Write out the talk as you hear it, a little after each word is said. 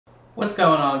What's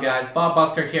going on, guys? Bob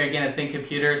Busker here again at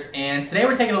ThinkComputers, and today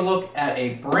we're taking a look at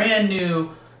a brand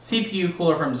new CPU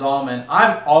cooler from Zalman.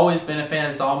 I've always been a fan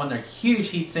of Zalman. They're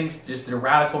huge heat sinks, just their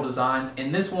radical designs,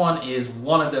 and this one is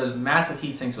one of those massive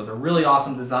heat sinks with a really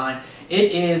awesome design.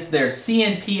 It is their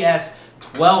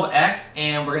CNPS12X,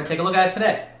 and we're going to take a look at it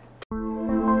today.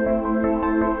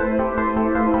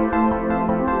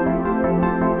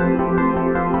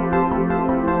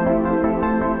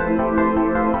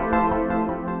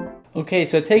 Okay,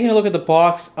 so taking a look at the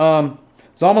box,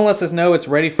 Zalman lets us know it's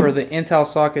ready for the Intel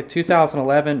socket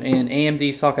 2011 and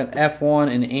AMD socket F1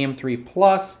 and AM3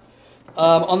 Plus.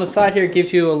 On the side here, it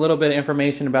gives you a little bit of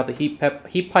information about the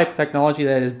heat pipe technology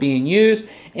that is being used,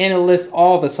 and it lists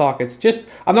all the sockets.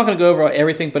 I'm not going to go over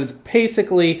everything, but it's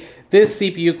basically this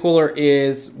CPU cooler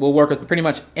will work with pretty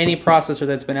much any processor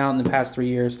that's been out in the past 3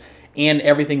 years, and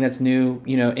everything that's new.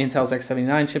 You know, Intel's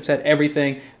X79 chipset,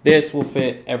 everything. This will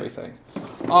fit everything.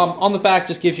 On the back,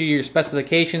 just gives you your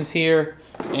specifications here,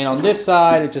 and on this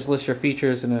side, it just lists your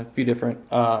features in a few different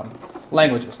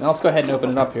languages. Now let's go ahead and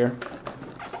open it up here.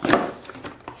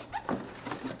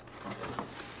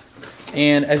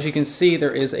 And as you can see,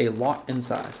 there is a lot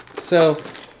inside. So,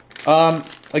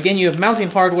 again, you have mounting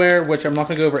hardware, which I'm not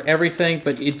going to go over everything,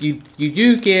 but you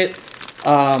do get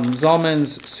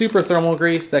Zalman's super thermal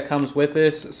grease that comes with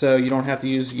this, so you don't have to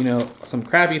use, some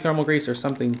crappy thermal grease or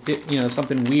something,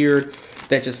 something weird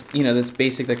that just, that's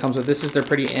basic that comes with this. Is their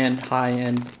pretty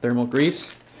high-end thermal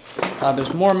grease.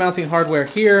 There's more mounting hardware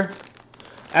here.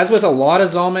 As with a lot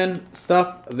of Zalman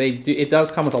stuff, it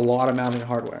does come with a lot of mounting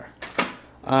hardware.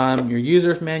 Your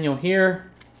user's manual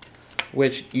here,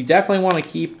 which you definitely want to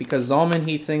keep because Zalman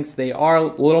heatsinks, they are a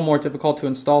little more difficult to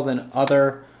install than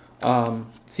other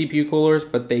CPU coolers,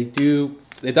 but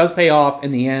it does pay off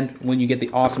in the end when you get the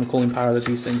awesome cooling power that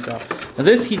these things have. Now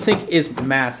this heatsink is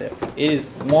massive. It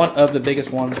is one of the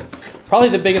biggest ones, probably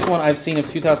the biggest one I've seen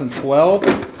of 2012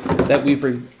 that we've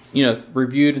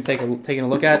reviewed and taken a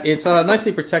look at. It's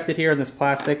nicely protected here in this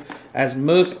plastic, as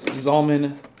most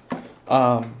Zalman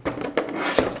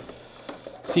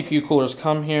CPU coolers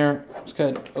come here. Let's go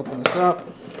ahead and open this up.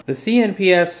 The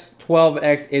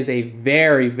CNPS12X is a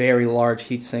very, very large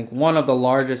heatsink. One of the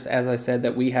largest, as I said,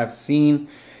 that we have seen.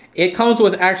 It comes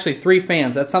with actually 3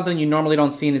 fans. That's something you normally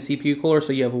don't see in a CPU cooler.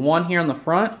 So you have one here on the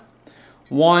front,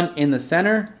 one in the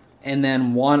center, and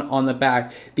then one on the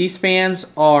back. These fans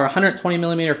are 120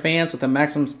 millimeter fans with a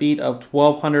maximum speed of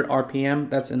 1200 RPM.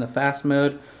 That's in the fast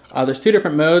mode. There's 2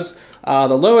 different modes. The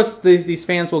lowest these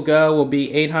fans will go will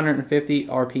be 850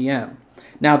 RPM.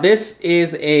 Now this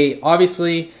is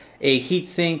obviously a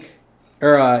heatsink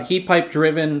or a heat pipe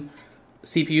driven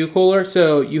CPU cooler.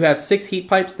 So you have 6 heat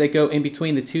pipes that go in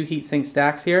between the 2 heatsink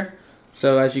stacks here.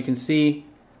 So as you can see,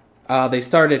 they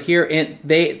started here, and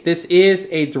this is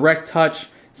a direct touch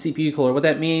CPU cooler. What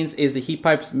that means is the heat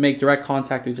pipes make direct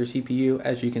contact with your CPU,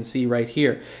 as you can see right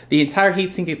here. The entire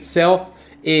heatsink itself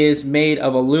is made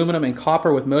of aluminum and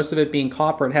copper, with most of it being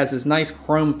copper. It has this nice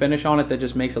chrome finish on it that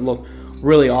just makes it look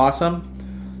really awesome.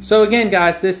 So again,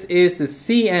 guys, this is the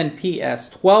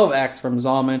CNPS12X from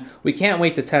Zalman. We can't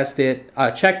wait to test it.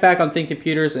 Check back on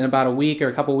ThinkComputers in about a week or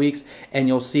a couple weeks, and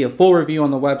you'll see a full review on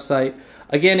the website.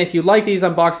 Again, if you like these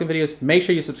unboxing videos, make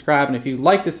sure you subscribe, and if you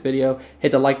like this video,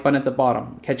 hit the like button at the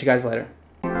bottom. Catch you guys later.